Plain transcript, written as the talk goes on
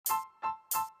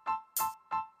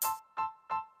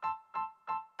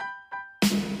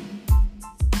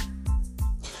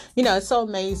It's so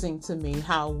amazing to me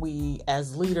how we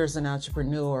as leaders and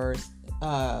entrepreneurs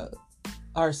are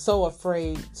so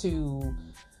afraid to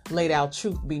let our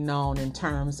truth be known in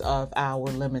terms of our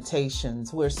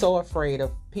limitations. We're so afraid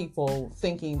of people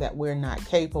thinking that we're not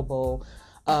capable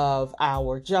of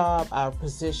our job, our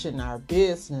position, our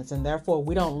business, and therefore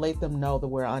we don't let them know that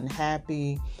we're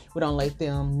unhappy. We don't let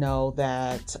them know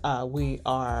that we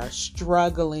are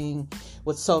struggling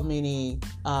with so many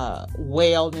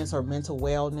wellness or mental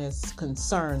wellness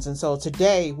concerns. And so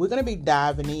today we're going to be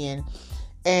diving in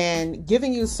and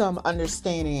giving you some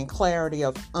understanding and clarity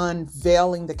of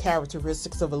unveiling the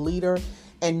characteristics of a leader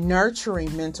and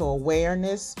nurturing mental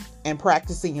awareness and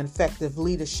practicing effective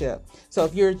leadership. So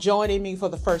if you're joining me for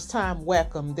the first time,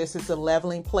 welcome. This is the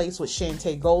Leveling Place with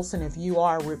Shantae Golson. If you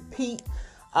are a repeat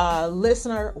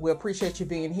listener, we appreciate you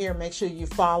being here. Make sure you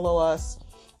follow us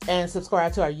and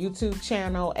subscribe to our YouTube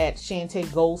channel at Shantae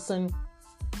Golson.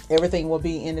 Everything will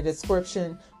be in the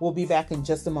description. We'll be back in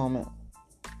just a moment.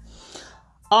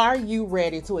 Are you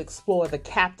ready to explore the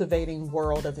captivating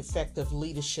world of effective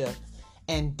leadership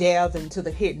and delve into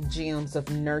the hidden gems of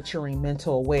nurturing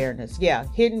mental awareness? Yeah,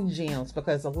 hidden gems,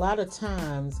 because a lot of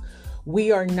times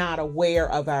we are not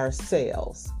aware of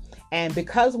ourselves. And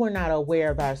because we're not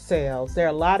aware of ourselves, there are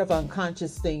a lot of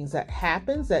unconscious things that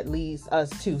happens that leads us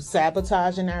to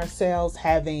sabotaging ourselves,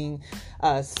 having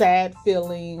sad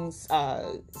feelings.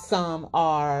 Some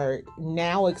are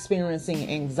now experiencing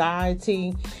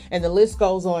anxiety, and the list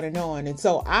goes on and on. And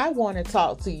so I want to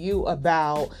talk to you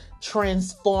about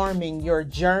transforming your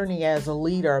journey as a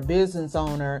leader, a business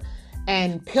owner,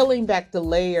 and peeling back the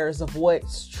layers of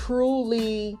what's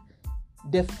truly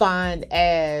defined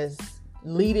as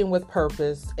leading with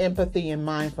purpose, empathy, and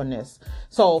mindfulness.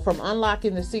 So from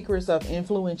unlocking the secrets of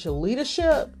influential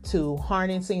leadership to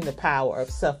harnessing the power of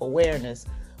self-awareness,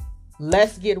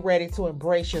 let's get ready to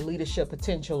embrace your leadership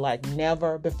potential like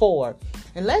never before.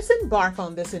 And let's embark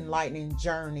on this enlightening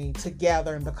journey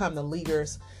together and become the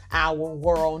leaders our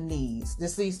world needs.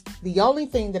 This is the only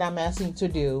thing that I'm asking you to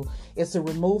do is to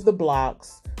remove the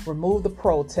blocks, remove the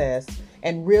protests,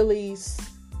 and really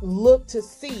look to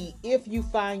see if you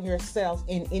find yourself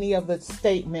in any of the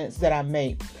statements that I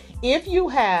make. If you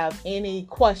have any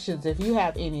questions, if you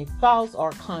have any thoughts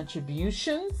or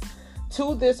contributions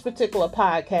to this particular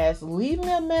podcast, leave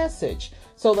me a message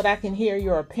so that I can hear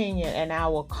your opinion and I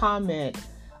will comment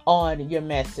on your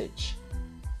message.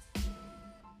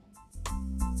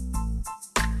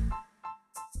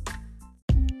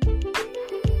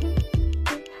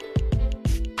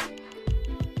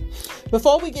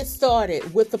 Before we get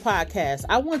started with the podcast,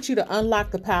 I want you to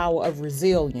unlock the power of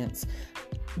resilience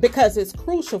because it's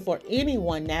crucial for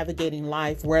anyone navigating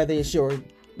life, whether it's your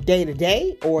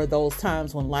day-to-day or those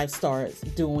times when life starts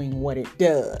doing what it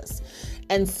does.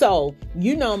 And so,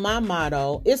 my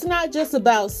motto, it's not just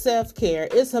about self-care,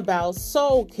 it's about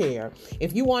soul care.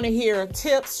 If you want to hear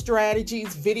tips,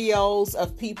 strategies, videos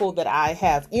of people that I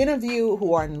have interviewed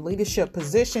who are in leadership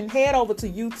position, head over to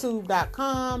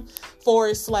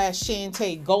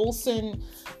youtube.com/Shantae Golson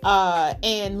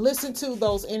and listen to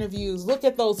those interviews. Look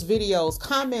at those videos,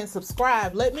 comment,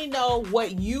 subscribe. Let me know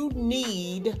what you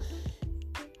need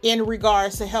in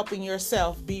regards to helping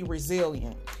yourself be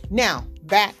resilient. Now,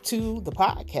 back to the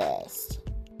podcast.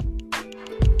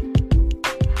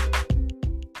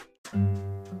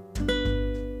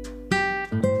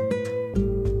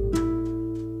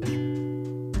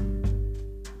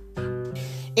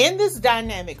 In this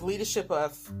dynamic leadership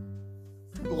of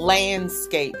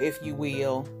landscape, if you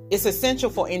will, it's essential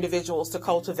for individuals to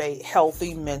cultivate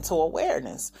healthy mental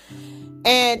awareness.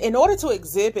 And in order to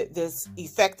exhibit this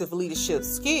effective leadership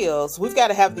skills, we've got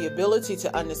to have the ability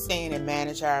to understand and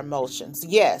manage our emotions.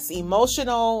 Yes,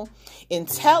 emotional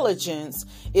intelligence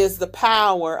is the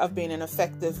power of being an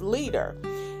effective leader.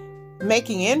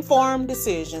 Making informed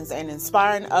decisions and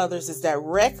inspiring others is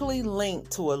directly linked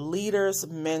to a leader's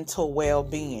mental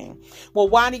well-being. Well,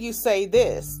 why do you say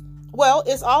this? Well,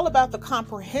 it's all about the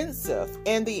comprehensive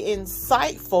and the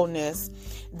insightfulness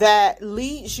that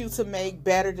leads you to make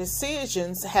better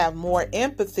decisions, have more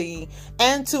empathy,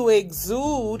 and to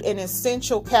exude an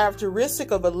essential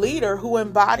characteristic of a leader who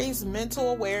embodies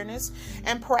mental awareness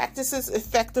and practices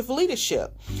effective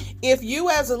leadership. If you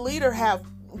as a leader have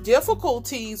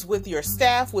difficulties with your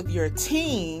staff, with your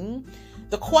team,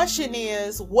 the question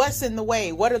is, what's in the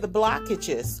way? What are the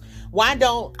blockages? Why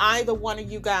don't either one of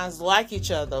you guys like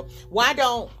each other? Why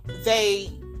don't they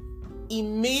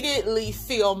immediately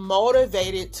feel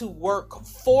motivated to work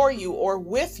for you or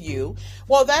with you?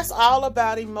 Well, that's all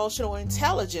about emotional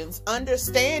intelligence,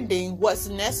 understanding what's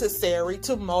necessary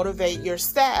to motivate your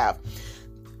staff.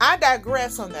 I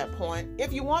digress on that point.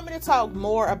 If you want me to talk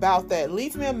more about that,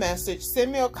 leave me a message,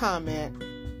 send me a comment,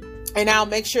 and I'll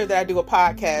make sure that I do a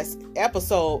podcast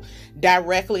episode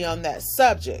directly on that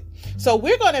subject. So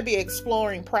we're going to be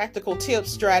exploring practical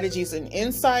tips, strategies, and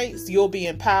insights you'll be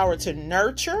empowered to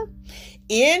nurture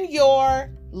in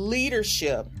your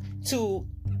leadership to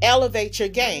elevate your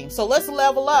game. So let's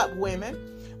level up, women.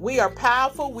 We are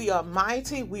powerful, we are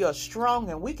mighty, we are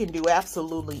strong, and we can do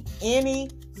absolutely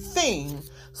anything.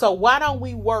 So why don't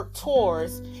we work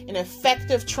towards an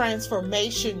effective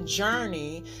transformation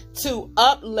journey to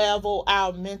up-level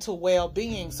our mental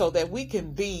well-being so that we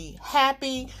can be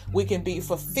happy, we can be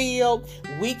fulfilled,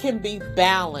 we can be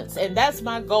balanced. And that's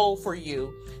my goal for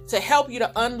you, to help you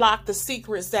to unlock the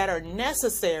secrets that are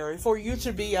necessary for you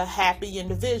to be a happy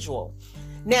individual.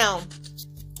 Now,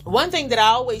 one thing that I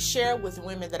always share with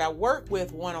women that I work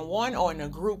with one-on-one or in a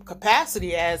group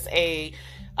capacity as a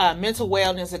mental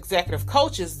wellness executive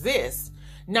coach is this.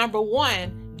 Number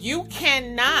one, you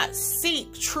cannot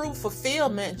seek true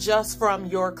fulfillment just from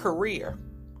your career.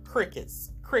 Crickets.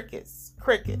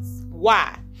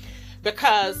 Why?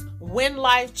 Because when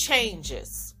life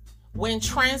changes, when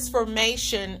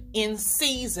transformation in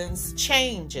seasons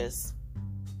changes,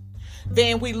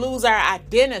 then we lose our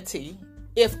identity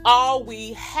if all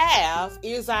we have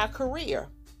is our career.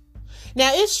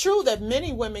 Now, it's true that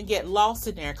many women get lost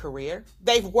in their career.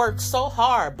 They've worked so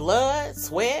hard, blood,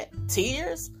 sweat,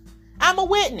 tears. I'm a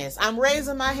witness. I'm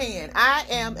raising my hand. I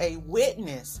am a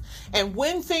witness. And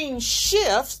when things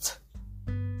shift,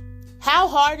 how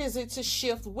hard is it to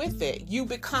shift with it? You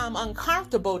become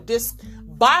uncomfortable,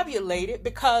 discombobulated,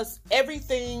 because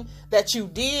everything that you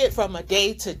did from a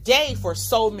day to day for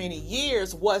so many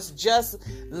years was just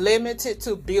limited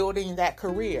to building that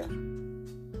career.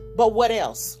 But what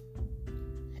else?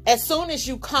 As soon as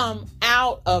you come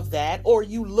out of that, or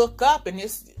you look up and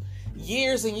it's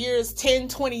years and years, 10,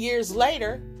 20 years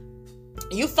later,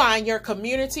 you find your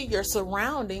community, your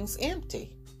surroundings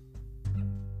empty.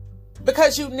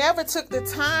 Because you never took the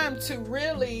time to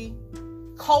really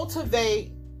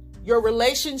cultivate your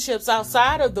relationships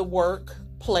outside of the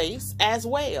workplace as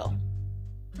well.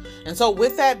 And so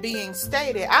with that being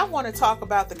stated, I want to talk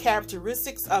about the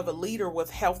characteristics of a leader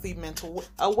with healthy mental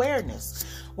awareness.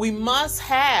 We must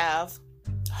have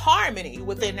harmony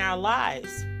within our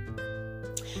lives.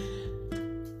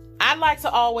 I like to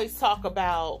always talk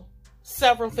about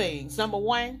several things. Number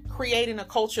one, creating a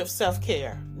culture of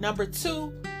self-care. Number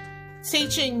two,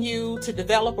 teaching you to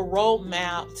develop a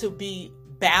roadmap to be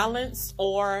balanced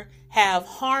or have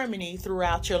harmony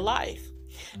throughout your life.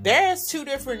 There's two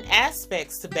different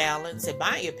aspects to balance, in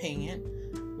my opinion.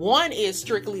 One is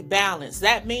strictly balance.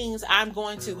 That means I'm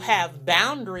going to have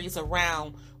boundaries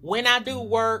around when I do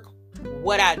work,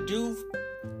 what I do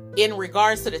in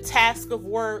regards to the task of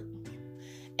work,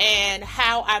 and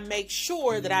how I make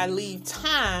sure that I leave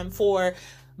time for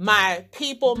my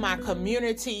people, my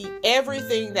community,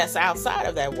 everything that's outside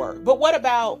of that work. But what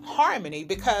about harmony?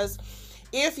 Because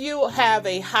if you have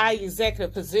a high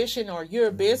executive position or you're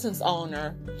a business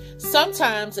owner,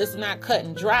 sometimes it's not cut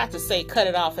and dry to say cut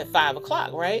it off at 5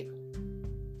 o'clock, right?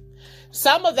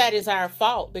 Some of that is our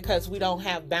fault because we don't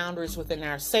have boundaries within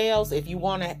ourselves. If you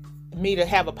want me to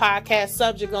have a podcast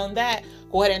subject on that,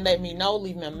 go ahead and let me know,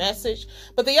 leave me a message.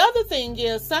 But the other thing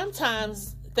is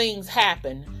sometimes things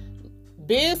happen.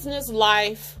 Business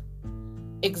life,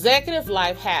 executive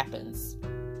life happens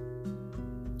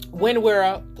when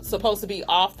we're supposed to be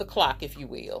off the clock, if you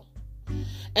will.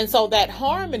 And so that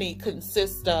harmony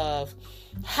consists of,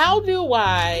 how do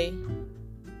I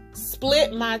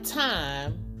split my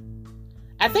time?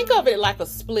 I think of it like a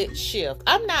split shift.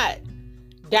 I'm not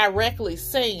directly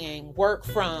saying work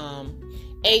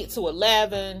from 8 to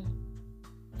 11,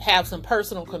 have some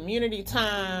personal community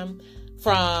time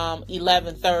from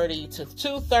 11:30 to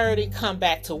 2:30, come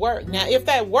back to work. Now, if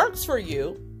that works for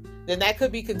you, then that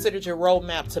could be considered your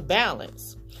roadmap to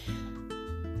balance.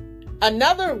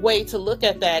 Another way to look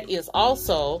at that is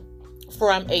also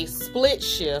from a split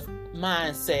shift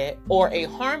mindset or a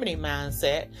harmony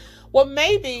mindset. Well,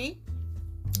 maybe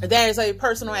there's a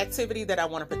personal activity that I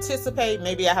want to participate.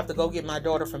 Maybe I have to go get my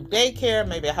daughter from daycare.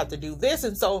 Maybe I have to do this.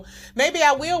 And so maybe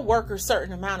I will work a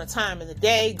certain amount of time in the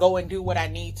day, go and do what I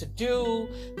need to do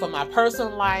for my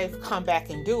personal life, come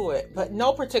back and do it. But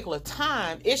no particular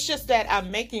time. It's just that I'm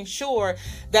making sure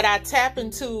that I tap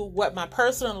into what my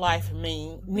personal life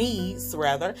needs,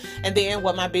 and then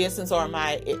what my business or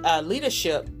my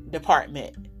leadership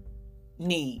department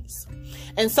needs.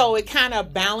 And so it kind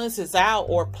of balances out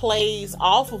or plays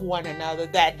off of one another.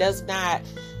 That does not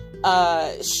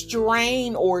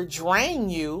strain or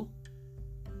drain you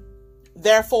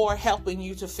therefore helping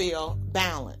you to feel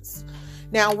balanced.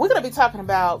 Now, we're going to be talking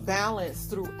about balance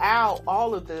throughout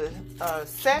all of the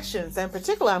sessions. And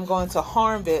particularly, I'm going to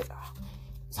harness,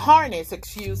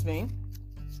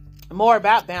 more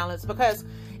about balance, because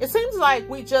it seems like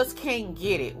we just can't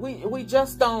get it. We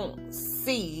just don't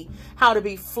see how to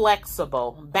be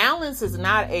flexible. Balance is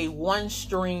not a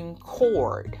one-string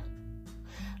chord.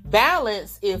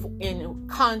 Balance, if in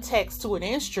context to an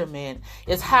instrument,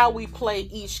 is how we play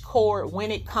each chord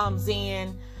when it comes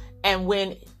in and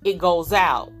when it goes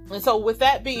out. And so with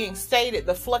that being stated,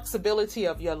 the flexibility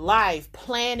of your life,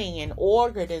 planning and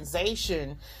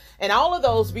organization, and all of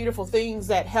those beautiful things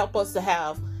that help us to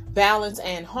have balance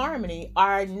and harmony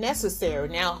are necessary.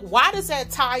 Now, why does that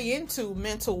tie into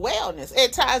mental wellness?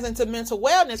 It ties into mental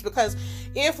wellness because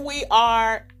if we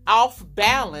are off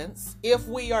balance, if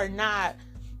we are not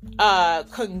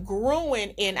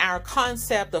congruent in our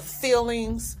concept of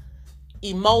feelings,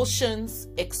 emotions,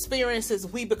 experiences,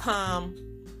 we become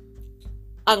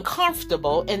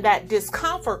uncomfortable, and that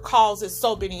discomfort causes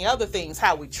so many other things: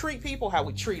 how we treat people, how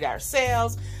we treat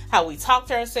ourselves, how we talk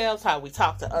to ourselves, how we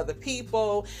talk to other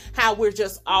people, how we're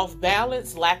just off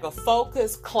balance, lack of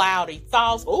focus, cloudy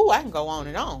thoughts. Oh, I can go on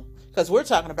and on because we're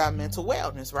talking about mental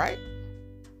wellness, right?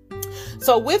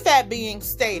 So with that being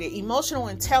stated, emotional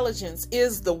intelligence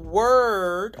is the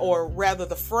word, or rather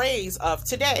the phrase of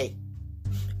today.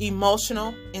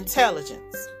 Emotional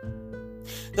intelligence,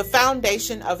 the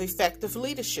foundation of effective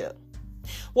leadership.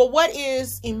 Well, what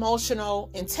is emotional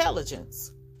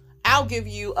intelligence? I'll give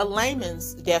you a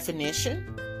layman's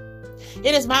definition.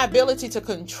 It is my ability to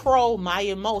control my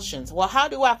emotions. Well, how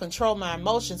do I control my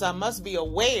emotions? I must be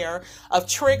aware of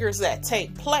triggers that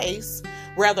take place,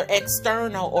 whether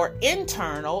external or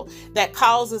internal, that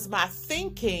causes my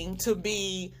thinking to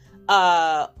be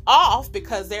off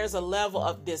because there's a level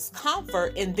of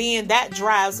discomfort, and then that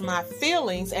drives my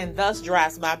feelings and thus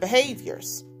drives my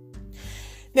behaviors.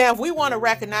 Now, if we want to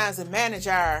recognize and manage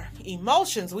our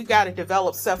emotions, we got to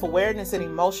develop self-awareness and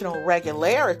emotional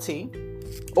regularity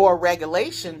or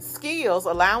regulation skills,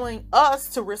 allowing us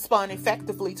to respond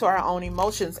effectively to our own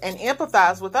emotions and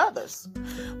empathize with others.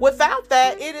 Without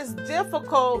that, it is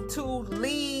difficult to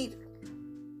lead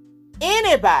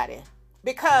anybody,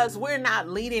 because we're not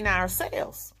leading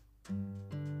ourselves.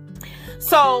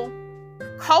 So,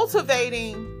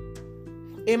 cultivating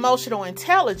emotional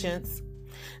intelligence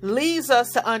leads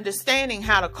us to understanding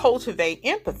how to cultivate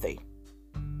empathy.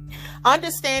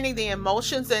 Understanding the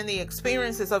emotions and the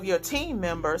experiences of your team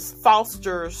members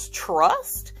fosters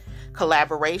trust,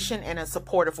 collaboration, and a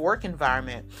supportive work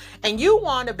environment. And you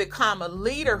want to become a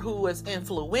leader who is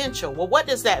influential. Well, what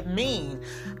does that mean?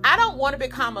 I don't want to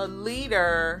become a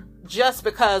leader just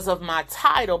because of my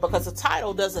title, because a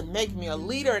title doesn't make me a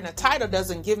leader, and a title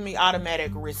doesn't give me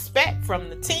automatic respect from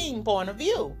the team point of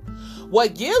view.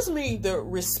 What gives me the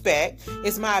respect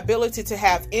is my ability to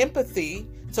have empathy,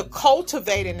 to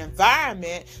cultivate an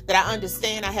environment that I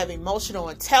understand I have emotional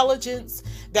intelligence,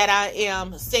 that I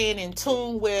am staying in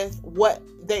tune with what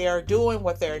they are doing,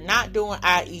 what they're not doing,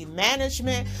 i.e.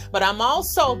 management, but I'm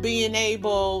also being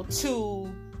able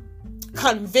to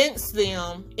convince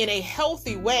them in a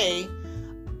healthy way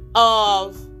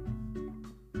of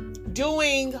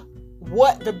doing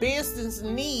what the business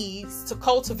needs to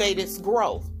cultivate its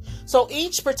growth. So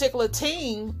each particular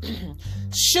team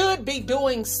should be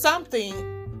doing something,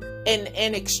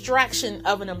 an extraction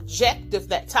of an objective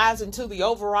that ties into the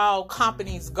overall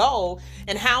company's goal.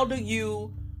 And how do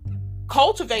you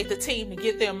cultivate the team to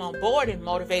get them on board and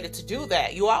motivated to do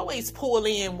that? You always pull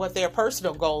in what their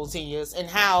personal goals is,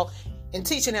 and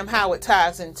teaching them how it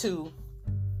ties into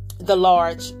the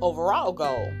large overall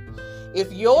goal.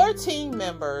 If your team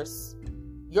members,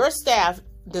 your staff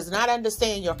does not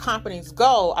understand your company's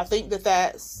goal, I think that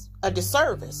that's a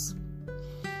disservice,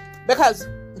 because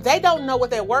they don't know what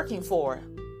they're working for.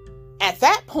 At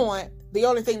that point, the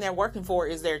only thing they're working for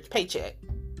is their paycheck.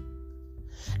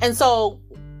 And so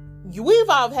we've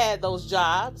all had those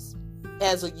jobs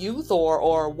as a youth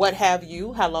or what have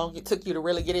you, how long it took you to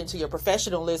really get into your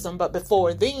professionalism. But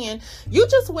before then, you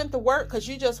just went to work because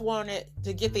you just wanted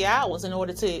to get the hours in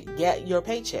order to get your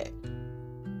paycheck.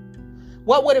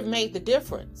 What would have made the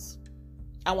difference?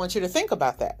 I want you to think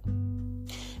about that.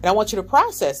 And I want you to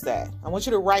process that. I want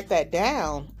you to write that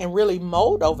down and really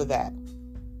mold over that.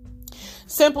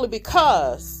 Simply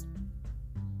because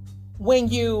when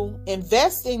you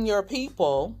invest in your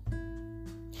people,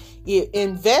 you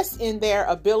invest in their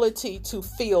ability to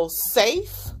feel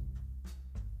safe,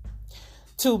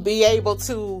 to be able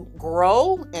to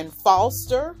grow and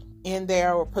foster in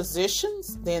their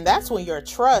positions, then that's when your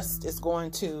trust is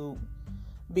going to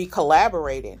be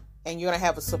collaborating. and you're going to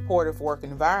have a supportive work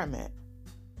environment.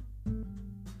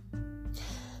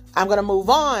 I'm going to move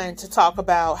on to talk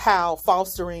about how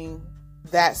fostering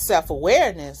that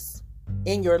self-awareness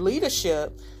in your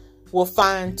leadership will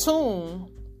fine-tune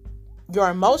your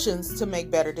emotions to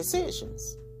make better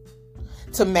decisions,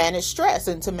 to manage stress,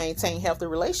 and to maintain healthy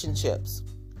relationships.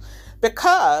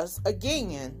 Because,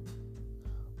 again,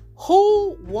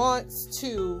 who wants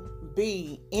to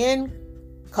be in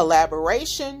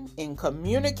collaboration, in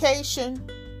communication,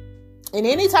 in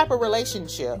any type of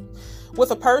relationship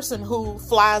with a person who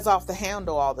flies off the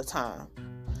handle all the time?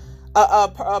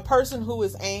 A person who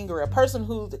is angry, a person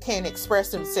who can't express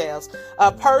themselves,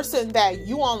 a person that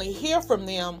you only hear from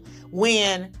them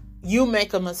when you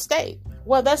make a mistake.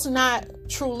 Well, that's not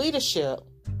true leadership.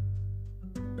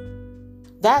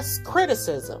 That's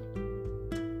criticism.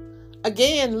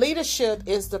 Again, leadership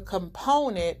is the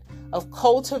component of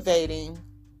cultivating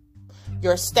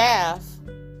your staff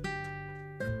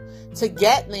to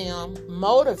get them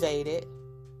motivated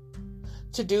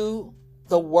to do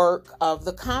the work of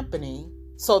the company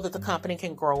so that the company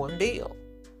can grow and build.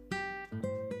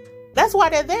 That's why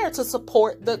they're there, to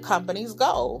support the company's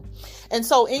goal. And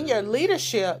so in your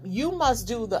leadership, you must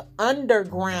do the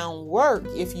underground work,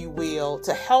 if you will,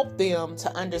 to help them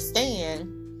to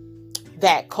understand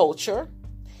that culture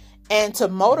and to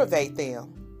motivate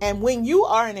them. And when you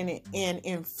are an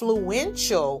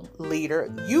influential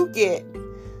leader, you get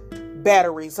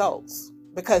better results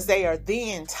because they are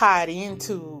then tied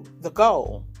into the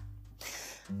goal.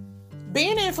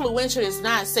 Being influential is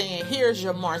not saying, here's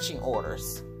your marching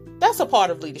orders. That's a part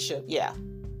of leadership, yeah.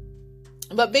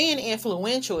 But being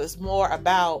influential is more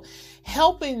about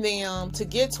helping them to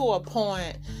get to a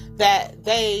point that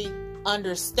they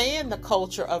understand the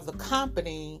culture of the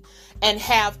company and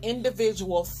have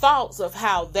individual thoughts of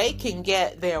how they can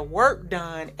get their work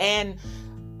done and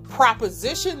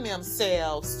proposition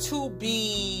themselves to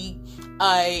be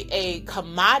a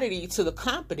commodity to the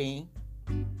company,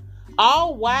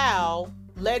 all while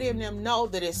letting them know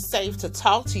that it's safe to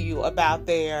talk to you about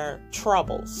their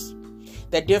troubles,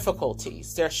 their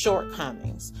difficulties, their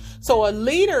shortcomings. So a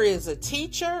leader is a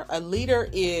teacher, a leader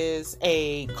is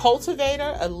a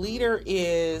cultivator, a leader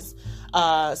is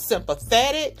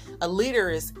sympathetic, a leader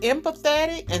is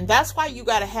empathetic, and that's why you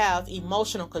got to have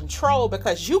emotional control,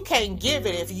 because you can't give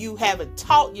it if you haven't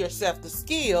taught yourself the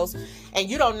skills and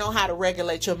you don't know how to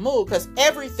regulate your mood, because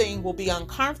everything will be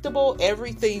uncomfortable,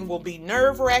 everything will be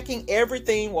nerve-wracking,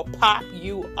 everything will pop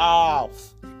you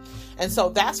off. And so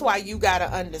that's why you got to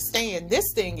understand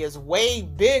this thing is way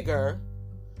bigger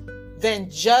than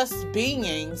just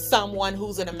being someone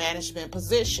who's in a management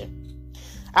position.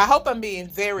 I hope I'm being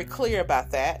very clear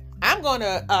about that. I'm going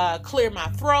to clear my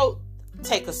throat,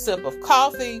 take a sip of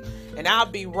coffee, and I'll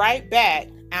be right back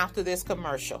after this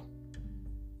commercial.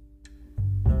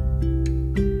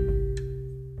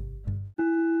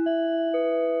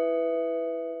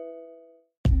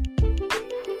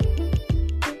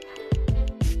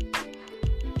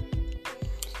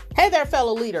 Hey there,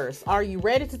 fellow leaders. Are you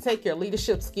ready to take your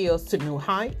leadership skills to new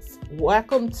heights?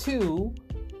 Welcome to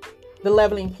The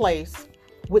Leveling Place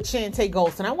with Shantae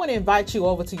Golson. I want to invite you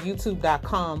over to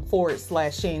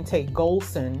youtube.com/Shantae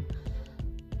Golson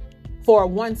for a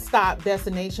one-stop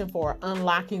destination for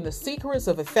unlocking the secrets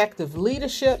of effective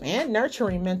leadership and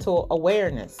nurturing mental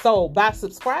awareness. So by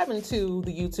subscribing to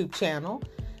the YouTube channel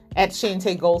at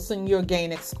Shantae Golson, you'll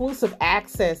gain exclusive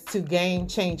access to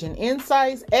game-changing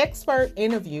insights, expert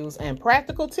interviews, and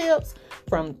practical tips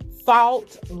from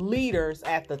thought leaders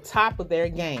at the top of their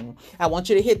game. I want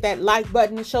you to hit that like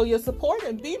button to show your support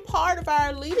and be part of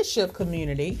our leadership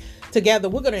community. Together,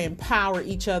 we're going to empower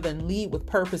each other and lead with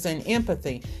purpose and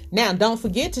empathy. Now, don't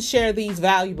forget to share these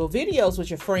valuable videos with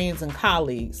your friends and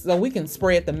colleagues so we can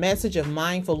spread the message of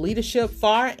mindful leadership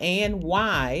far and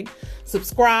wide.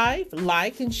 Subscribe,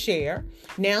 like, and share.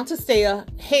 Now, to stay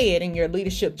ahead in your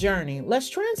leadership journey, let's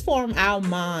transform our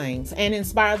minds and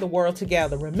inspire the world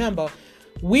together. Remember,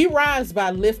 we rise by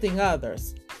lifting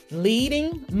others,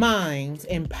 leading minds,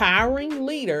 empowering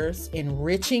leaders,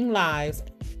 enriching lives.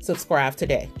 Subscribe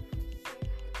today.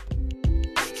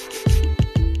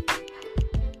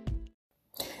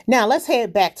 Now let's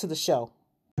head back to the show.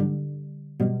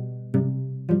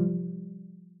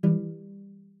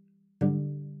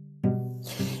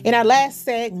 In our last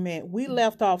segment, we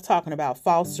left off talking about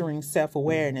fostering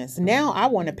self-awareness. Now I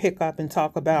want to pick up and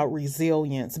talk about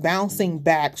resilience, bouncing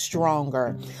back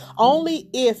stronger. Only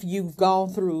if you've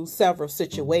gone through several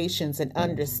situations and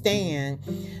understand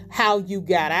how you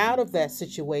got out of that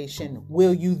situation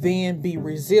will you then be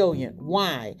resilient.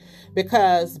 Why?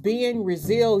 Because being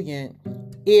resilient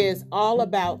is all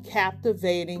about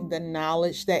captivating the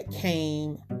knowledge that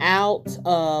came out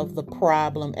of the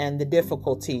problem and the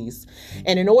difficulties.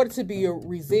 And in order to be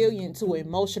resilient to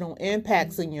emotional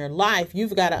impacts in your life,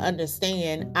 you've got to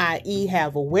understand, i.e.,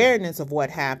 have awareness of what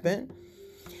happened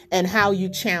and how you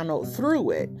channeled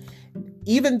through it.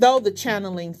 Even though the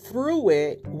channeling through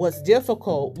it was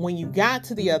difficult, when you got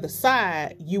to the other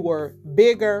side, you were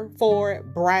bigger for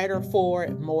it, brighter for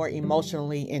it, more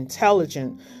emotionally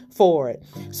intelligent for it.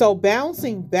 So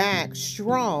bouncing back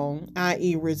strong,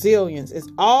 i.e. resilience, is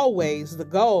always the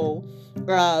goal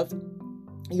of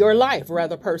your life,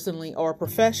 whether personally or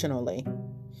professionally.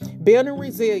 Building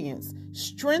resilience.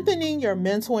 Strengthening your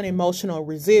mental and emotional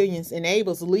resilience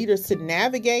enables leaders to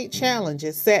navigate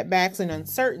challenges, setbacks, and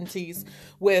uncertainties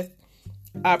with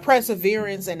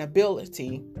perseverance and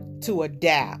ability to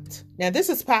adapt. Now, this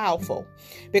is powerful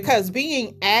because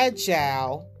being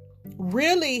agile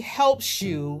really helps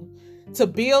you to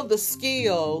build the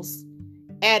skills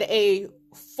at a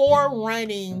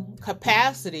forerunning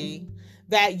capacity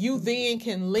that you then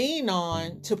can lean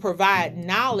on to provide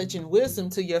knowledge and wisdom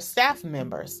to your staff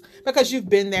members because you've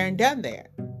been there and done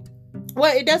that.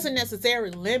 Well, it doesn't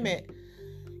necessarily limit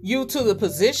you to the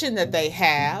position that they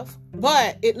have,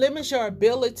 but it limits your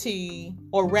ability,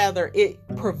 or rather it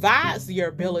provides your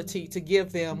ability to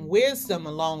give them wisdom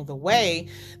along the way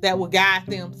that will guide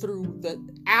them through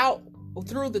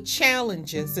the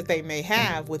challenges that they may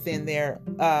have within their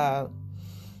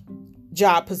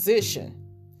job position.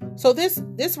 So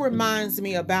this reminds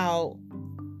me about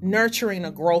nurturing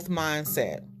a growth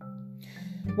mindset.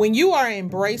 When you are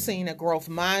embracing a growth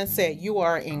mindset, you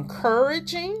are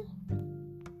encouraging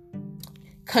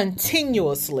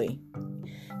continuously.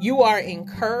 You are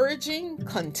encouraging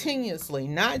continuously,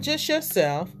 not just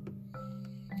yourself,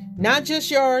 not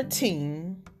just your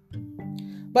team,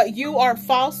 but you are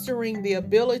fostering the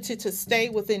ability to stay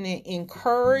within an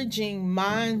encouraging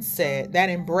mindset that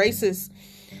embraces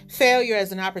failure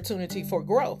as an opportunity for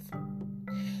growth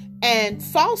and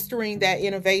fostering that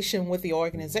innovation with the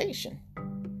organization.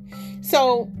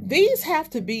 So these have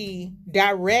to be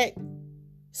direct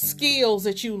skills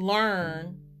that you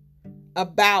learn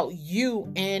about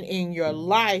you and in your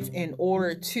life in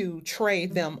order to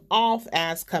trade them off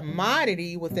as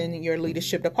commodity within your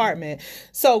leadership department.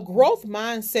 So growth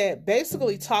mindset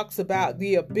basically talks about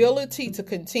the ability to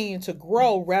continue to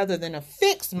grow rather than a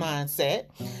fixed mindset,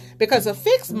 because a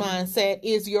fixed mindset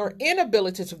is your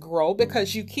inability to grow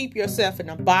because you keep yourself in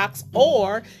a box,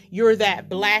 or you're that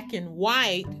black and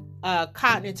white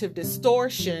cognitive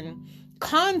distortion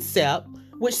concept,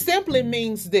 which simply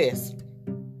means this: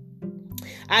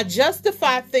 I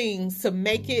justify things to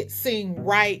make it seem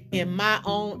right in my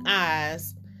own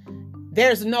eyes.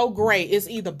 There's no gray. It's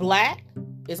either black,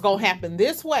 it's going to happen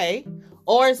this way,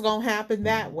 or it's going to happen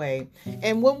that way.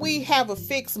 And when we have a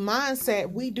fixed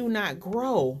mindset, we do not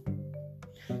grow.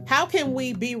 How can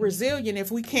we be resilient if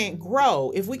we can't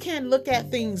grow? If we can't look at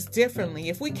things differently?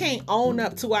 If we can't own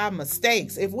up to our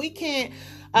mistakes? If we can't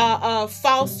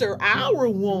foster our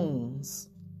wounds?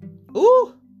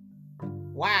 Ooh,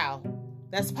 wow.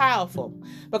 That's powerful,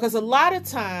 because a lot of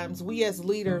times we as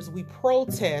leaders, we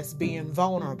protest being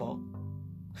vulnerable.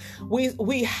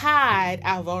 We hide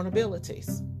our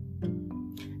vulnerabilities.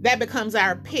 That becomes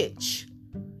our pitch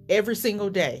every single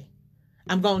day.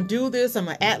 I'm going to do this. I'm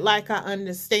going to act like I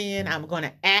understand. I'm going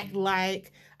to act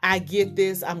like I get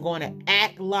this. I'm going to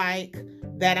act like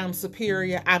that I'm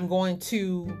superior. I'm going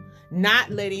to not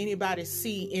let anybody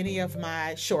see any of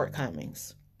my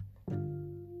shortcomings.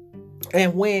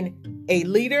 And when a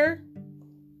leader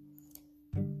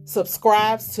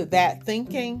subscribes to that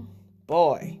thinking,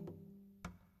 boy,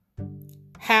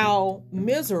 how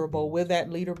miserable will that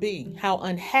leader be? How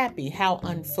unhappy, how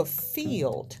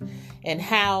unfulfilled, and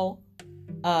how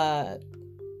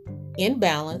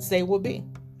imbalanced they will be.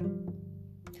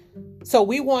 So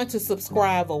we want to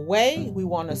subscribe away. We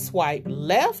want to swipe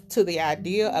left to the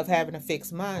idea of having a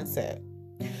fixed mindset.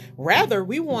 Rather,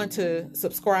 we want to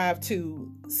subscribe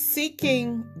to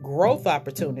seeking growth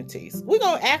opportunities. We're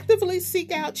going to actively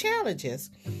seek out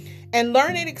challenges and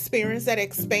learn an experience that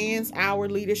expands our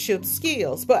leadership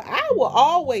skills. But I will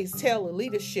always tell a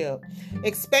leadership,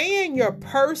 expand your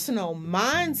personal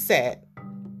mindset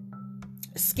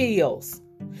skills,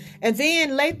 and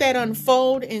then let that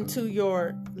unfold into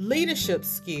your leadership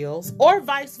skills, or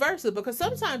vice versa, because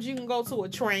sometimes you can go to a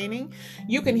training,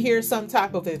 you can hear some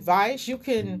type of advice, you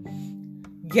can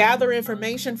gather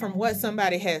information from what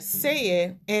somebody has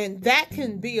said, and that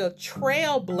can be a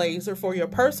trailblazer for your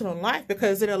personal life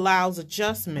because it allows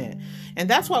adjustment. And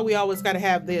that's why we always got to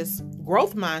have this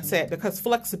growth mindset because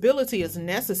flexibility is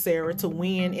necessary to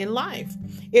win in life.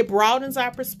 It broadens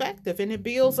our perspective and it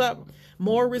builds up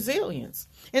more resilience.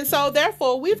 And so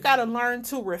therefore, we've got to learn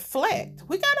to reflect.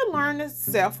 We got to learn to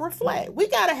self-reflect. We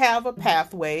got to have a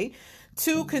pathway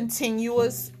to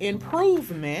continuous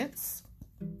improvements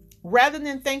rather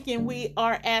than thinking we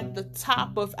are at the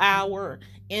top of our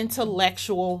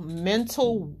intellectual,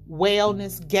 mental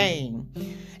wellness game.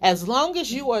 As long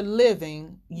as you are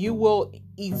living, you will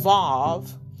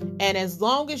evolve. And as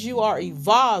long as you are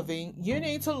evolving, you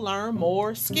need to learn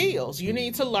more skills. You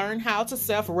need to learn how to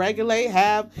self-regulate,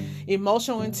 have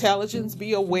emotional intelligence,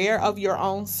 be aware of your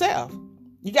own self.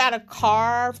 You got to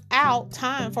carve out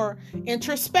time for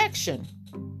introspection.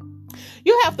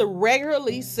 You have to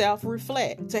regularly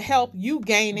self-reflect to help you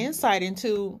gain insight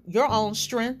into your own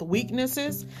strength,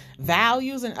 weaknesses,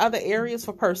 values, and other areas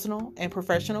for personal and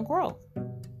professional growth.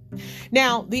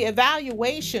 Now, the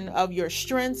evaluation of your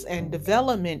strengths and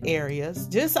development areas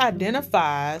just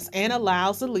identifies and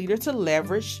allows the leader to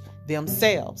leverage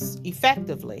themselves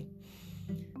effectively.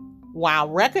 While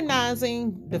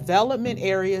recognizing development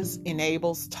areas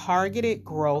enables targeted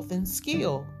growth and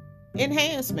skill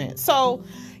enhancement. So,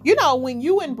 when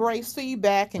you embrace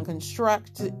feedback and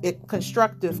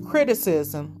constructive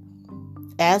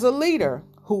criticism as a leader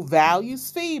who values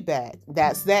feedback,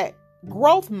 that's that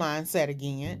growth mindset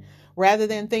again, rather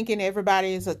than thinking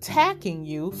everybody is attacking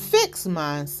you, fixed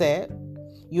mindset.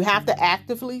 You have to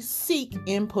actively seek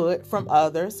input from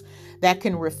others that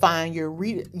can refine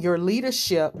your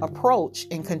leadership approach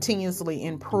and continuously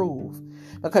improve,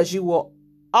 because you will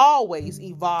always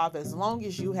evolve as long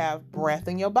as you have breath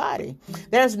in your body.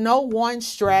 There's no one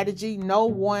strategy, no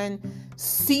one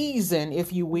season,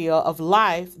 if you will, of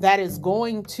life that is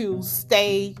going to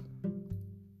stay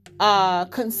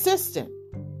consistent.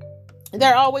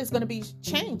 There are always going to be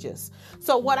changes.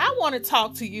 So what I want to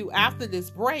talk to you after this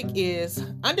break is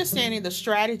understanding the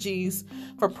strategies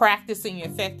for practicing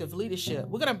effective leadership.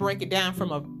 We're going to break it down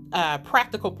from a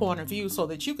practical point of view so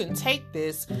that you can take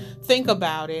this, think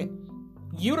about it,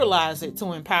 utilize it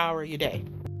to empower your day.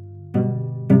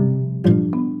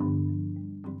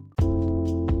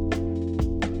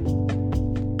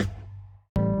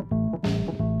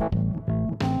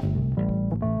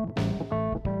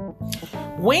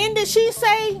 When did she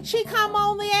say she come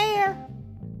on the air?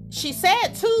 She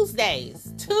said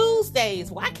Tuesdays.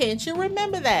 Tuesdays. Why can't you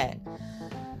remember that?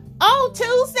 Oh,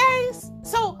 Tuesdays?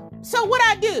 So what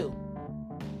I do?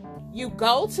 You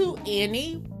go to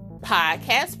any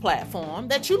podcast platform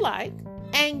that you like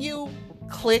and you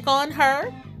click on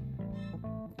her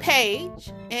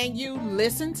page and you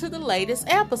listen to the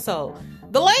latest episode.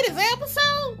 The latest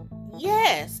episode?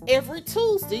 Yes, every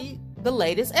Tuesday, the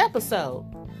latest episode.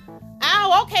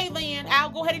 Oh, okay then. I'll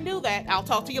go ahead and do that. I'll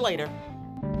talk to you later.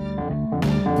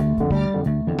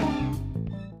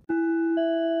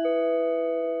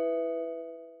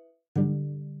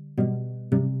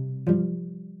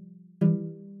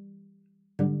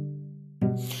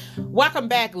 Welcome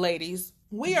back, ladies.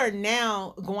 We are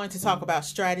now going to talk about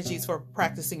strategies for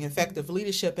practicing effective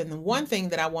leadership. And the one thing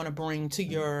that I want to bring to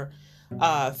your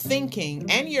thinking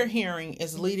and your hearing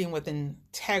is leading with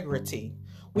integrity.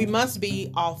 We must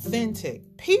be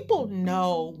authentic. People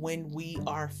know when we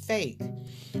are fake.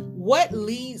 What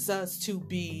leads us to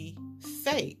be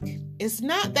fake? It's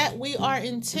not that we are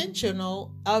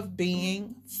intentional of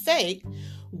being fake.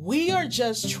 We are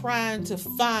just trying to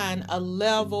find a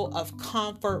level of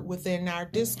comfort within our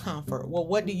discomfort. Well,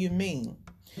 what do you mean?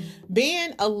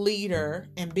 Being a leader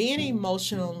and being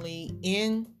emotionally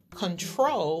in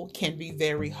control can be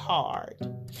very hard.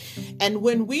 And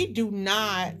when we do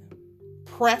not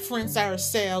preference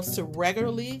ourselves to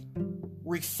regularly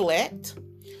reflect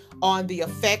on the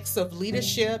effects of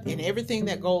leadership and everything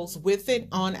that goes with it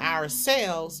on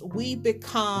ourselves, we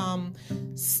become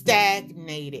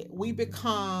stagnated. We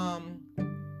become,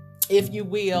 if you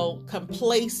will,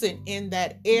 complacent in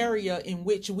that area in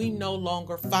which we no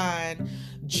longer find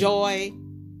joy,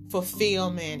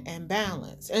 fulfillment, and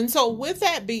balance. And so with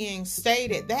that being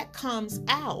stated, that comes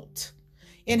out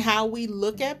in how we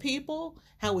look at people,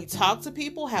 how we talk to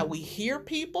people, how we hear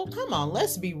people. Come on,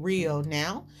 let's be real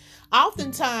now.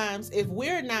 Oftentimes, if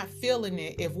we're not feeling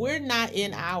it, if we're not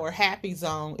in our happy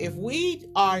zone, if we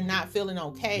are not feeling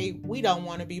okay, we don't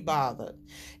want to be bothered.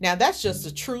 Now, that's just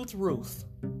the truth, Ruth.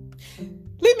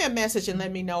 Leave me a message and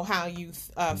let me know how you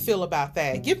feel about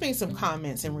that. Give me some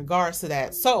comments in regards to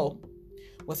that. So,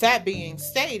 with that being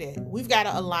stated, we've got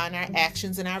to align our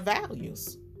actions and our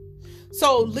values.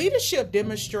 So, leadership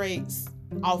demonstrates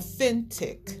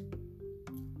authentic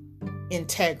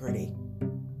integrity.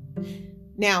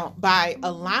 Now, by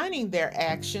aligning their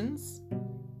actions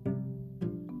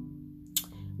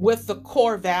with the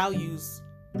core values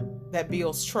that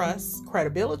builds trust,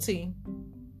 credibility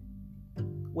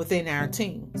within our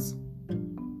teams.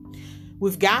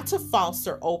 We've got to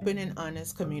foster open and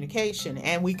honest communication,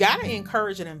 and we got to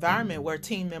encourage an environment where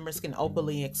team members can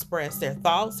openly express their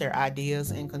thoughts, their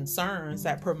ideas, and concerns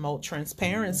that promote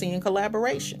transparency and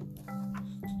collaboration.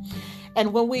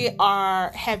 And when we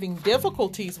are having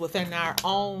difficulties within our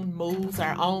own moves,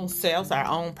 our own selves, our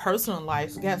own personal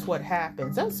lives, guess what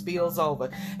happens? That spills over.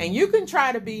 And you can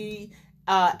try to be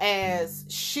as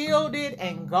shielded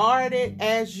and guarded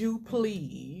as you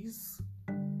please.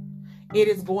 It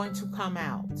is going to come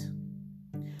out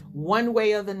one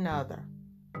way or another.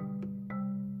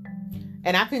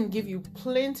 And I can give you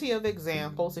plenty of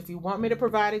examples. If you want me to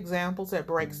provide examples that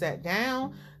breaks that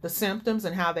down, the symptoms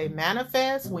and how they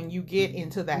manifest when you get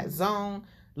into that zone,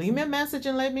 leave me a message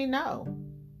and let me know.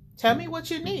 Tell me what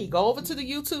you need. Go over to the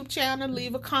YouTube channel,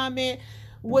 leave a comment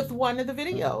with one of the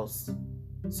videos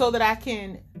so that I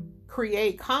can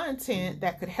create content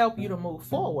that could help you to move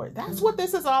forward. That's what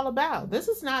this is all about. This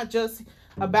is not just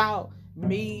about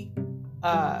me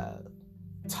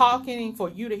talking for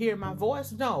you to hear my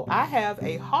voice. No, I have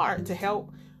a heart to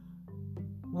help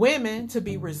women to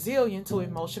be resilient to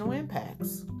emotional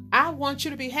impacts. I want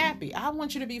you to be happy. I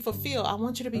want you to be fulfilled. I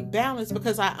want you to be balanced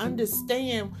because I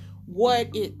understand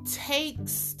what it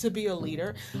takes to be a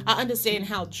leader. I understand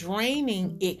how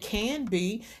draining it can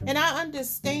be. And I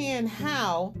understand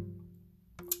how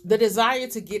the desire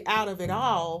to get out of it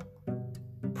all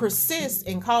persists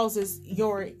and causes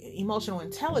your emotional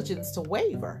intelligence to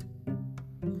waver.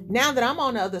 Now that I'm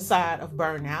on the other side of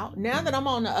burnout, now that I'm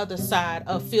on the other side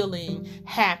of feeling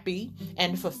happy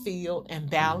and fulfilled and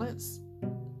balanced,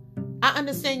 I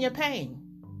understand your pain.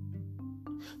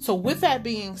 So with that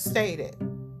being stated,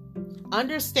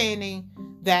 understanding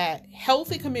that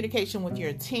healthy communication with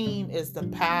your team is the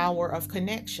power of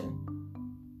connection.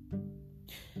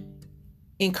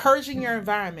 Encouraging your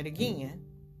environment, again,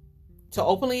 to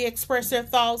openly express their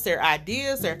thoughts, their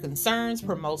ideas, their concerns,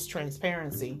 promotes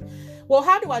transparency. Well,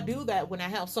 how do I do that when I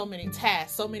have so many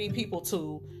tasks, so many people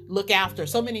to look after,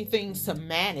 so many things to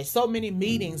manage, so many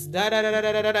meetings,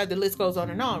 the list goes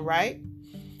on, right?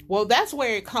 Well, that's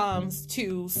where it comes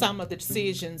to some of the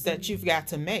decisions that you've got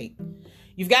to make.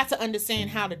 You've got to understand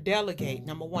how to delegate.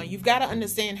 Number one, you've got to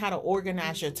understand how to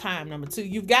organize your time. Number two,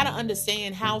 you've got to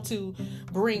understand how to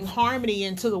bring harmony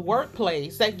into the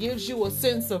workplace that gives you a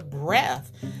sense of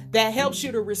breath, that helps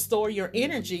you to restore your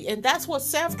energy. And that's what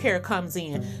self-care comes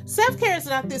in. Self-care is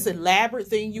not this elaborate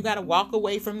thing. You got to walk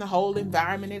away from the whole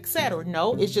environment, etc.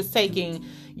 No, it's just taking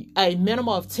a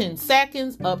minimum of 10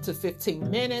 seconds up to 15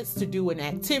 minutes to do an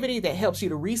activity that helps you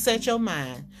to reset your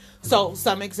mind. So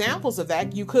some examples of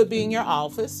that, you could be in your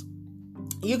office.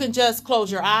 You can just close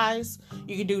your eyes.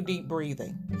 You can do deep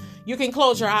breathing. You can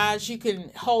close your eyes. You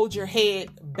can hold your head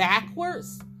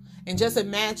backwards and just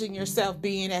imagine yourself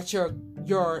being at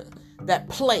that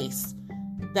place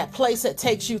that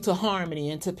takes you to harmony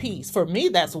and to peace. For me,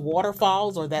 that's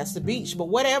waterfalls or that's the beach, but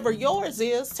whatever yours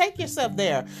is, take yourself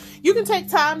there. You can take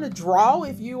time to draw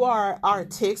if you are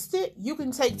artistic. You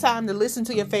can take time to listen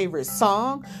to your favorite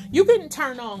song. You can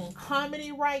turn on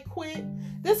comedy right quick.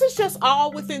 This is just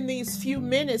all within these few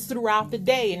minutes throughout the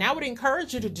day. And I would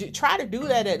encourage you to try to do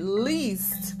that at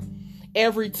least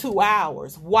every 2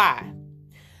 hours. Why?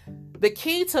 The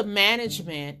key to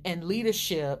management and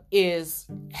leadership is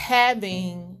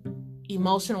having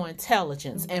emotional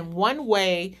intelligence. And one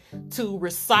way to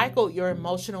recycle your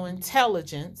emotional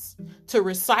intelligence, to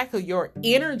recycle your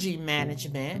energy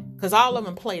management, because all of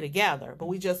them play together, but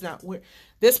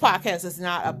this podcast is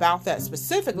not about that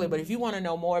specifically. But if you want to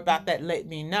know more about that, let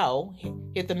me know.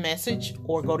 Hit the message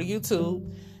or go to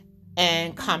YouTube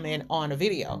and comment on a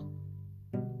video.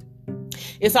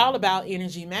 It's all about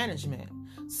energy management.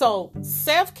 So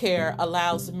self-care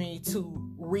allows me to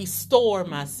restore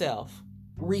myself,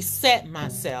 reset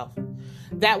myself,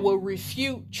 that will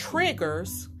refute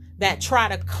triggers that try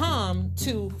to come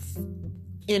to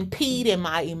impede in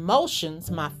my emotions,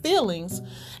 my feelings.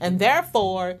 And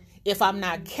therefore, if I'm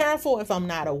not careful, if I'm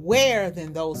not aware,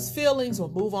 then those feelings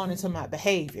will move on into my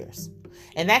behaviors.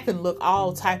 And that can look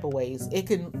all type of ways.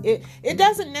 It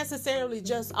doesn't necessarily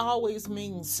just always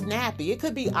mean snappy. It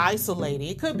could be isolating.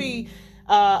 It could be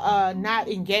not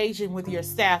engaging with your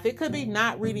staff. It could be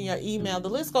not reading your email. The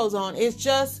list goes on.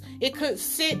 It could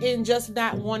sit in just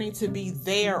not wanting to be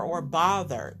there or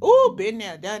bothered. Ooh, been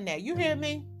there, done that. You hear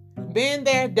me? Been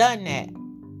there, done that.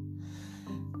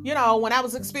 You know, when I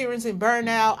was experiencing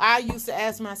burnout, I used to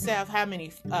ask myself how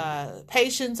many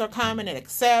patients are coming and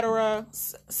etc.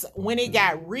 When it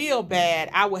got real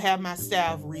bad, I would have my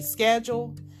staff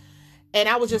reschedule. And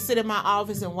I would just sit in my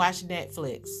office and watch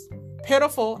Netflix.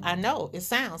 Pitiful, I know it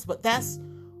sounds, but that's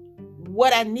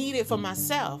what I needed for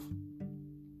myself.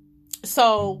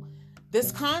 So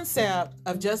this concept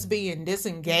of just being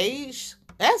disengaged,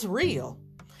 that's real.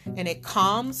 And it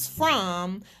comes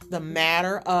from the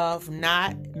matter of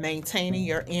not maintaining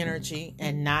your energy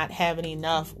and not having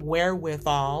enough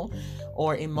wherewithal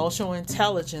or emotional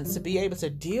intelligence to be able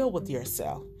to deal with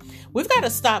yourself. We've got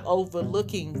to stop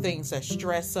overlooking things that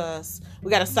stress us. We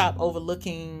got to stop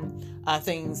overlooking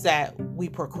things that we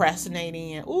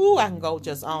procrastinating and I can go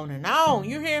just on and on.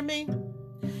 You hear me?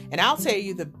 And I'll tell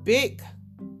you the big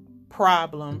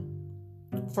problem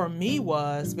for me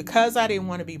was because I didn't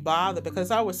want to be bothered,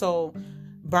 because I was so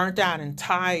burnt out and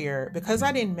tired, because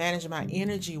I didn't manage my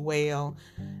energy well,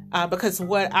 because in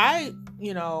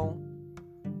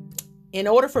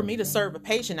order for me to serve a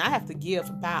patient, I have to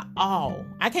give my all.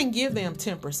 I can't give them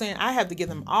 10%. I have to give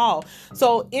them all.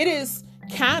 So it is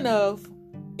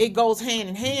it goes hand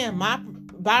in hand. My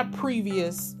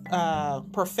previous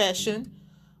profession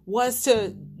was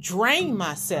to drain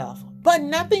myself, but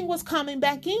nothing was coming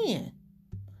back in.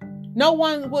 No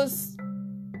one was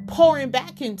pouring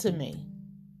back into me.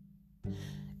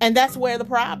 And that's where the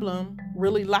problem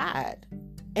really lied.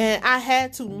 And I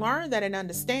had to learn that and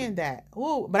understand that.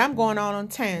 But I'm going on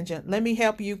tangent. Let me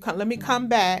help you. Let me come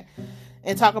back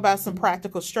and talk about some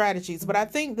practical strategies. But I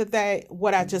think that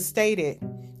what I just stated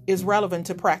is relevant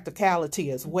to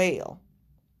practicality as well.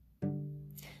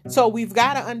 So we've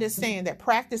got to understand that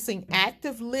practicing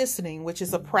active listening, which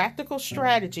is a practical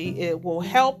strategy, it will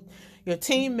help your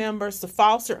team members to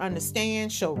foster,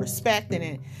 understand, show respect,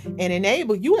 and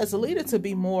enable you as a leader to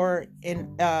be more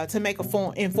to make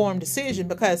a informed decision.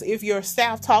 Because if your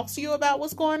staff talks to you about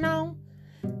what's going on,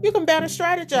 you can better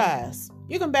strategize.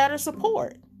 You can better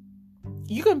support.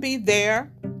 You can be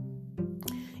there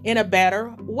in a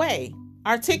better way.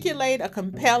 Articulate a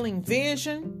compelling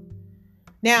vision.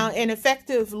 Now, an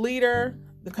effective leader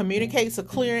communicates a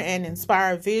clear and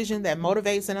inspired vision that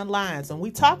motivates and aligns. And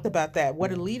we talked about that.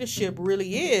 What a leadership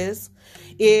really is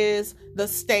the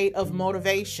state of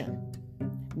motivation.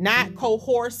 Not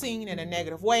coercing in a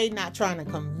negative way, not trying to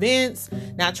convince,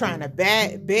 not trying to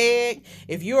beg.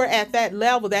 If you're at that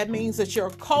level, that means that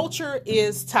your culture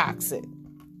is toxic.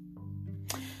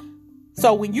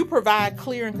 So when you provide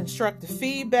clear and constructive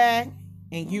feedback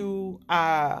and you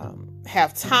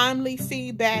have timely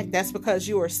feedback, that's because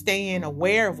you are staying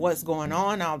aware of what's going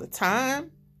on all the time,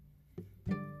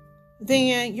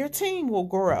 then your team will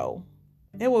grow.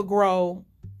 It will grow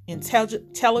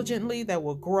intelligently. That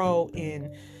will grow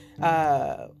in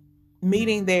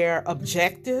meeting their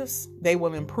objectives. They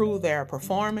will improve their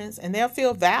performance and they'll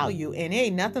feel value. And it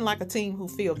ain't nothing like a team who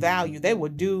feel value. They will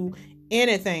do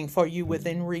anything for you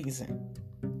within reason.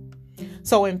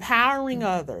 So empowering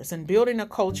others and building a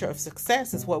culture of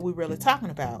success is what we're really talking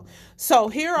about. So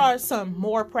here are some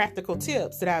more practical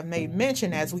tips that I've made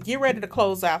mention as we get ready to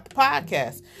close out the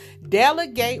podcast.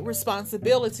 Delegate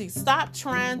responsibility. Stop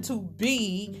trying to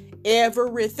be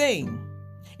everything.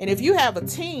 And if you have a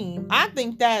team, I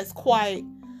think that's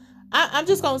I'm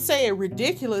just going to say it,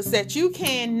 ridiculous that you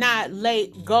cannot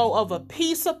let go of a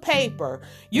piece of paper.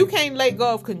 You can't let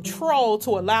go of control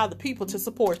to allow the people to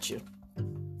support you.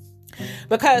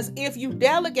 Because if you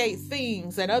delegate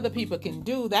things that other people can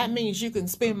do, that means you can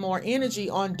spend more energy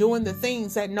on doing the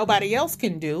things that nobody else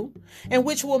can do, and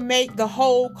which will make the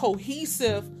whole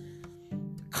cohesive,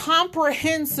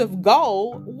 comprehensive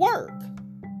goal work.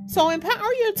 So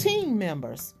empower your team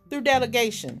members through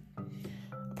delegation.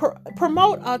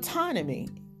 Promote autonomy,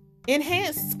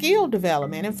 enhance skill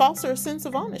development, and foster a sense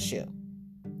of ownership.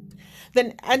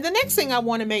 The next thing I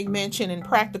want to make mention in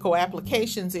practical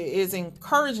applications is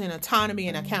encouraging autonomy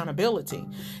and accountability.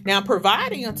 Now,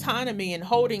 providing autonomy and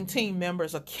holding team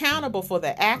members accountable for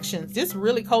their actions, this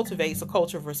really cultivates a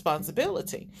culture of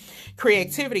responsibility,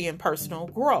 creativity, and personal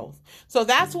growth. So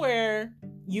that's where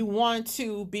you want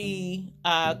to be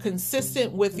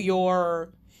consistent with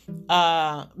your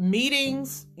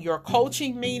meetings, your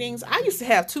coaching meetings. I used to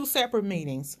have 2 separate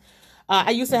meetings.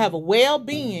 I used to have a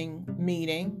well-being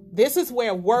meeting. This is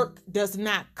where work does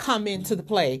not come into the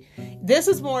play. This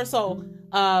is more so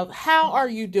of how are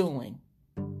you doing?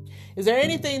 Is there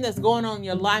anything that's going on in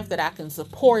your life that I can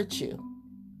support you?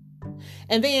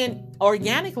 And then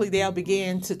organically, they'll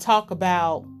begin to talk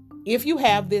about if you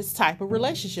have this type of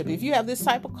relationship, if you have this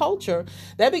type of culture,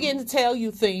 they'll begin to tell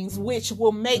you things which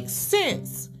will make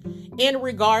sense in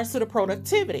regards to the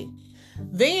productivity.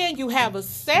 Then you have a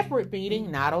separate meeting,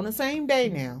 not on the same day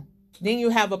now. Then you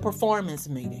have a performance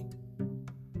meeting.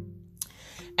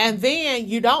 And then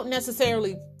you don't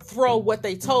necessarily throw what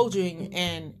they told you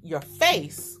in your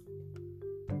face,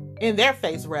 in their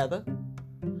face rather.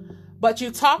 But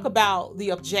you talk about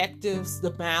the objectives,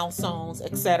 the milestones,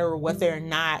 etc., what they're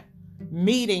not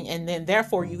meeting, and then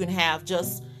therefore you can have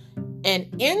just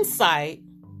an insight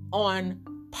on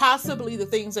possibly the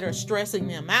things that are stressing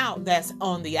them out that's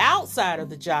on the outside of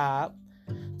the job,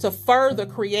 to further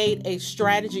create a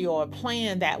strategy or a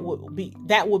plan that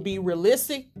would be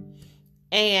realistic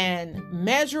and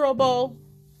measurable,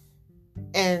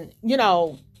 and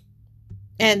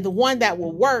and the one that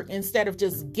will work, instead of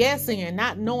just guessing and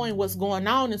not knowing what's going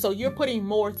on. And so you're putting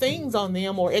more things on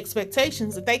them or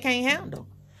expectations that they can't handle.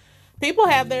 People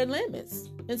have their limits.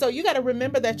 And so you got to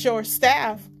remember that your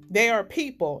staff, they are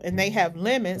people and they have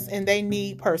limits and they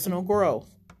need personal growth.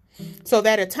 So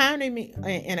that autonomy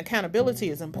and accountability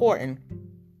is important.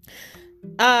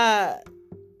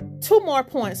 2 more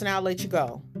points and I'll let you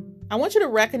go. I want you to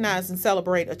recognize and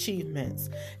celebrate achievements.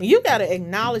 And you got to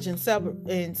acknowledge and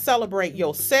celebrate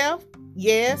yourself.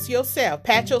 Yes, yourself.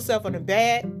 Pat yourself on the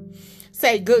back.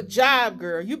 Say, good job,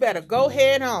 girl. You better go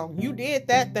head on. You did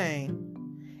that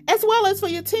thing. As well as for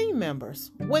your team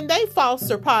members. When they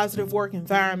foster positive work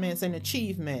environments and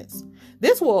achievements,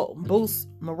 this will boost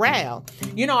morale.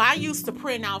 I used to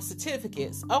print out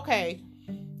certificates. Okay,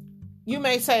 you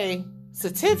may say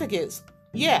certificates.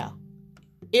 Yeah,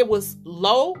 it was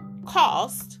low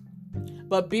cost,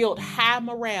 but built high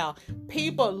morale.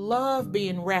 People love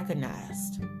being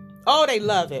recognized. Oh, they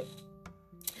love it.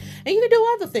 And you can do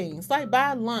other things like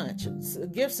buy lunch, a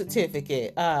gift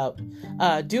certificate,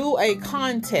 do a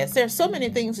contest. There's so many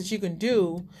things that you can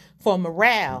do for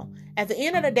morale. At the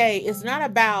end of the day, it's not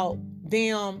about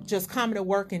them just coming to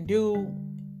work and do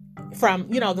from,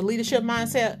 the leadership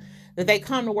mindset that they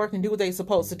come to work and do what they're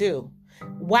supposed to do.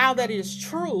 While that is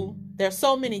true, there's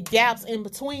so many gaps in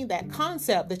between that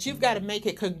concept that you've got to make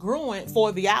it congruent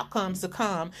for the outcomes to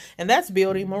come. And that's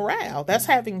building morale. That's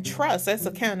having trust. That's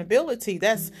accountability.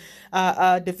 That's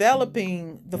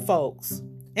developing the folks.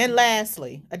 And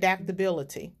lastly,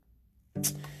 adaptability.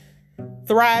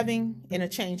 Thriving in a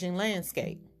changing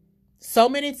landscape. So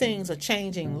many things are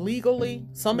changing legally.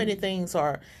 So many things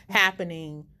are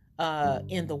happening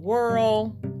in the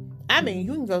world. I mean,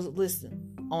 you can go listen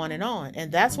on and on.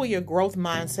 And that's where your growth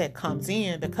mindset comes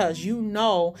in, because you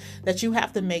know that you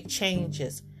have to make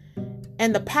changes.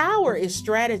 And the power is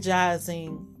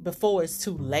strategizing before it's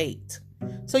too late.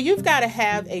 So you've got to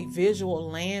have a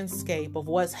visual landscape of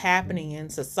what's happening in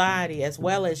society, as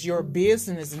well as your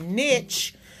business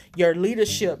niche, your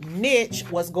leadership niche,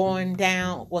 what's coming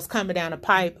down the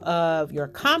pipe of your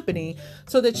company,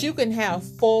 so that you can have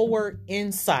forward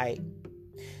insight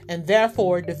and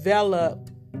therefore develop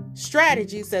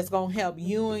strategies that's going to help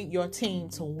you and your team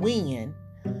to win.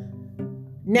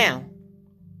 Now,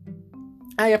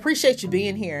 I appreciate you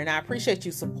being here and I appreciate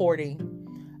you supporting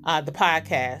the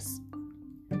podcast.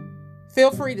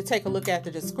 Feel free to take a look at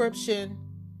the description,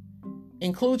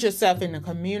 include yourself in the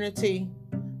community,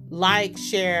 like,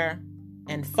 share,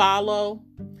 and follow.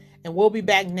 And we'll be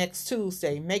back next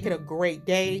Tuesday. Make it a great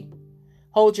day.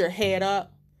 Hold your head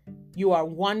up. You are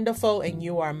wonderful and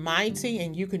you are mighty,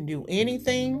 and you can do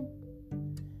anything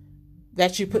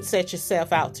that you set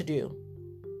yourself out to do.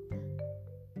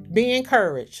 Be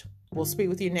encouraged. We'll speak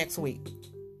with you next week.